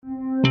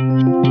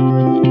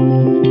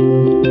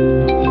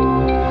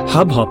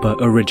Hubhopper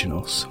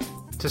Originals.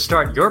 To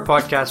start your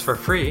podcast for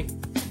free,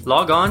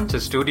 log on to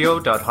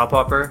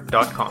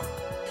studio.hubhopper.com.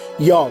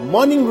 Your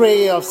morning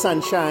ray of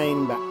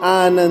sunshine by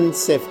Anand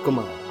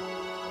Sefkumar.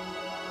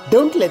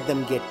 Don't let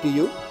them get to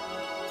you.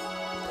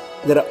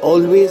 There are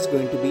always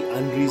going to be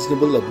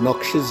unreasonable,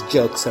 obnoxious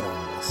jerks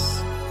around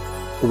us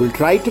who will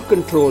try to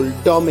control,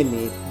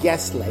 dominate,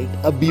 gaslight,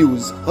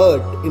 abuse,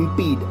 hurt,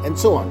 impede, and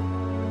so on.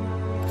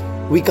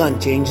 We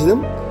can't change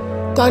them,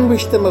 can't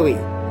wish them away.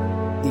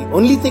 The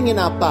only thing in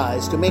our power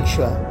is to make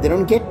sure they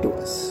don't get to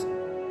us.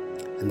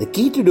 And the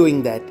key to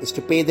doing that is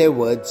to pay their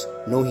words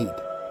no heed.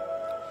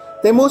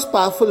 Their most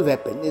powerful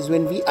weapon is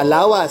when we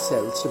allow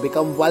ourselves to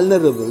become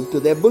vulnerable to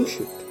their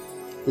bullshit.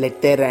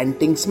 Let their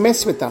rantings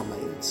mess with our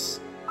minds.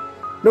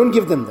 Don't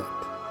give them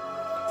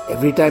that.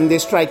 Every time they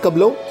strike a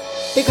blow,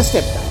 take a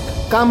step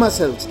back, calm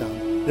ourselves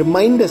down,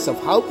 remind us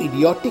of how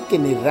idiotic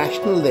and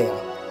irrational they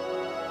are.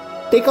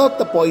 Take out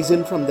the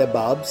poison from their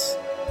barbs.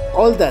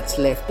 All that's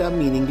left are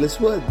meaningless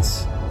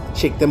words.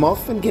 Shake them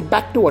off and get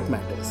back to what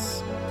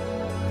matters.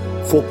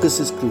 Focus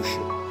is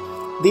crucial.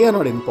 They are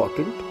not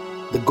important.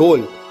 The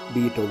goal,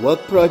 be it a work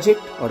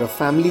project or a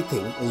family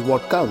thing, is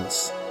what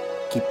counts.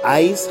 Keep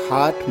eyes,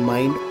 heart,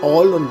 mind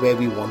all on where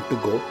we want to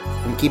go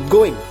and keep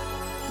going.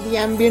 The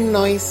ambient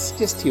noise,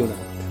 just tune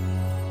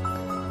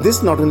out.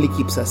 This not only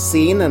keeps us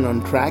sane and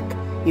on track,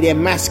 it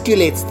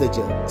emasculates the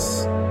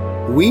jerks.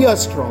 We are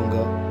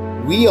stronger,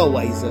 we are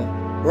wiser,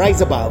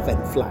 rise above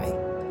and fly.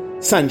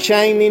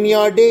 Sunshine in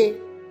your day.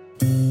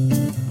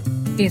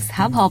 इस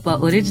hub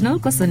hopper original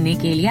को सुनने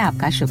के लिए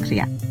आपका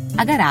शुक्रिया।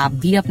 अगर आप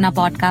भी अपना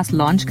पॉडकास्ट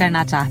लॉन्च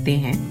करना चाहते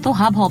हैं तो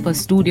हब हॉपर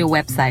स्टूडियो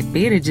वेबसाइट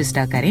पे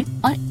रजिस्टर करें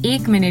और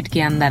 1 मिनट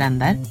के अंदर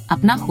अंदर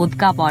अपना खुद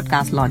का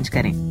पॉडकास्ट लॉन्च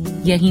करें।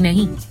 यही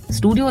नहीं,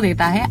 स्टूडियो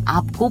देता है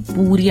आपको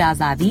पूरी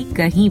आजादी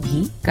कहीं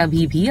भी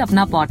कभी भी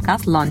अपना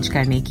पॉडकास्ट लॉन्च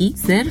करने की,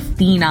 सिर्फ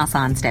 3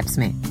 आसान स्टेप्स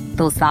में।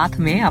 तो साथ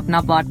में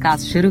अपना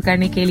पॉडकास्ट शुरू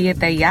करने के लिए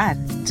तैयार?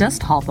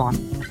 Just hop on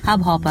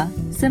Hubhopper,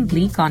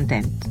 simply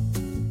content.